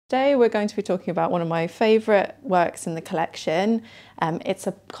Today we're going to be talking about one of my favourite works in the collection. It's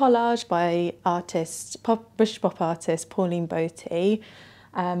a collage by British pop artist Pauline Boty.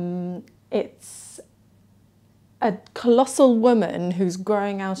 It's a colossal woman who's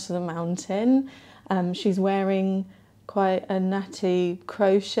growing out of the mountain. She's wearing quite a natty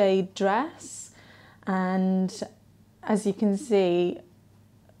crocheted dress, and as you can see,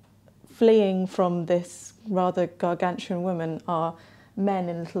 fleeing from this rather gargantuan woman are men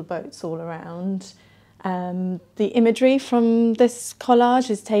in little boats all around. The imagery from this collage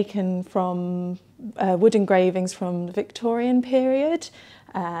is taken from wood engravings from the Victorian period.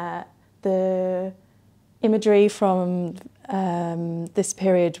 The imagery from this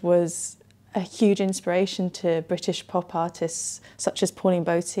period was a huge inspiration to British pop artists such as Pauline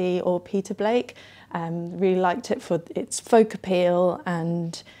Boty or Peter Blake. Really liked it for its folk appeal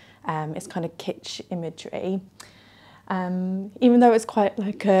and its kind of kitsch imagery. Even though it's quite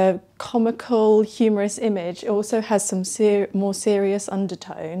like a comical, humorous image, it also has some more serious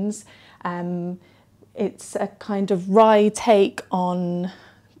undertones. It's a kind of wry take on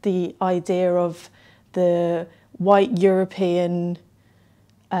the idea of the white European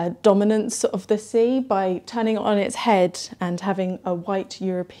dominance of the sea by turning it on its head and having a white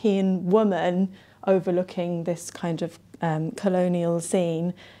European woman overlooking this kind of colonial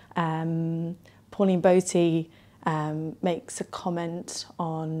scene. Pauline Boty makes a comment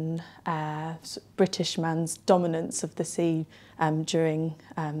on British man's dominance of the sea during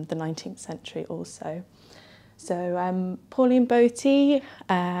the 19th century also. So Pauline Boty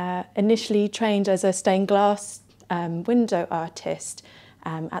initially trained as a stained glass window artist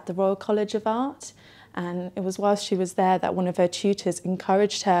at the Royal College of Art, and it was whilst she was there that one of her tutors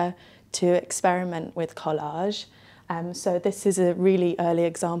encouraged her to experiment with collage. So this is a really early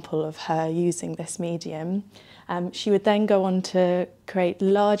example of her using this medium. She would then go on to create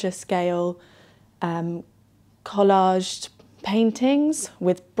larger scale collaged paintings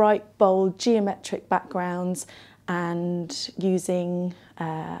with bright, bold, geometric backgrounds and using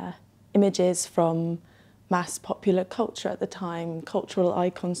images from mass popular culture at the time, cultural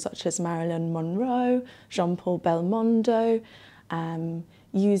icons such as Marilyn Monroe, Jean-Paul Belmondo,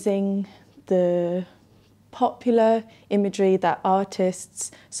 using the popular imagery that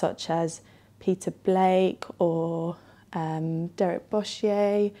artists such as Peter Blake or Derek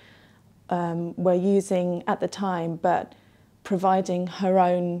Boshier were using at the time, but providing her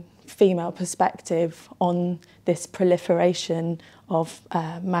own female perspective on this proliferation of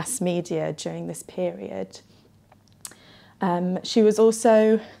mass media during this period. She was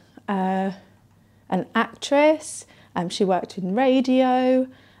also an actress. She worked in radio.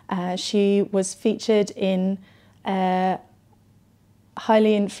 She was featured in a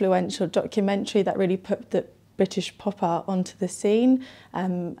highly influential documentary that really put the British pop art onto the scene,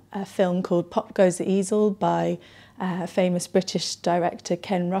 a film called Pop Goes the Easel by famous British director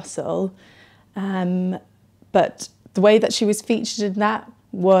Ken Russell. But the way that she was featured in that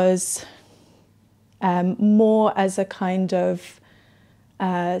was more as a kind of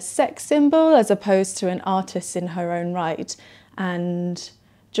sex symbol as opposed to an artist in her own right. And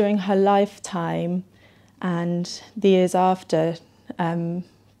during her lifetime and the years after,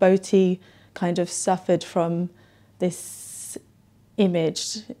 Boty kind of suffered from this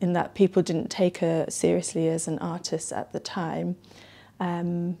image in that people didn't take her seriously as an artist at the time.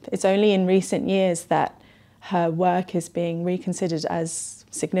 It's only in recent years that her work is being reconsidered as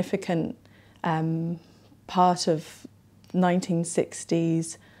significant part of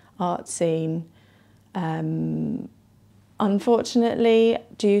 1960s art scene. Unfortunately,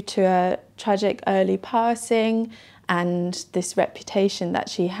 due to a tragic early passing and this reputation that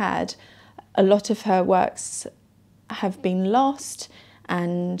she had, a lot of her works have been lost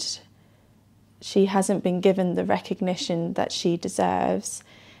and she hasn't been given the recognition that she deserves.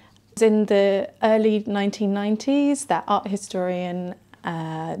 In the early 1990s, that art historian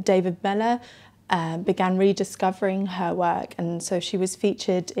David Mellor began rediscovering her work, and so she was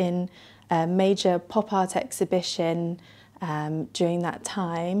featured in a major pop art exhibition during that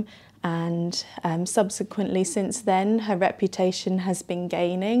time, and subsequently since then her reputation has been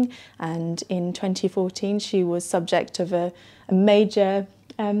gaining, and in 2014 she was subject of a major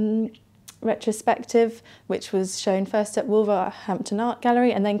retrospective which was shown first at Wolverhampton Art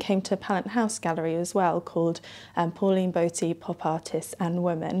Gallery and then came to Pallant House Gallery as well, called Pauline Boty, Pop Artists and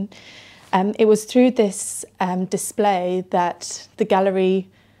Women. It was through this display that the gallery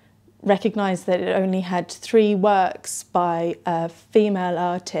recognised that it only had 3 works by a female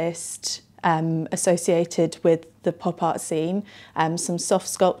artist associated with the pop art scene. Some soft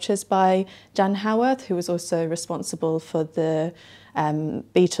sculptures by Jan Howarth, who was also responsible for the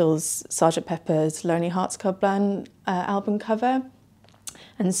Beatles' Sgt. Pepper's Lonely Hearts Club Band album cover.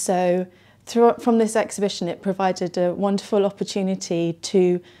 And so from this exhibition, it provided a wonderful opportunity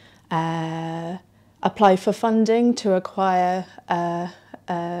to apply for funding to acquire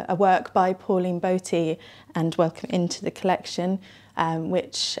a work by Pauline Boty and welcome it into the collection,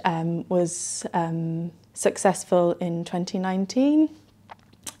 which was successful in 2019.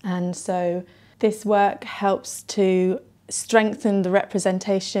 And so this work helps to strengthen the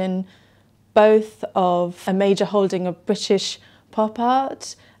representation both of a major holding of British pop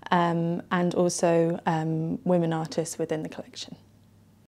art and also women artists within the collection.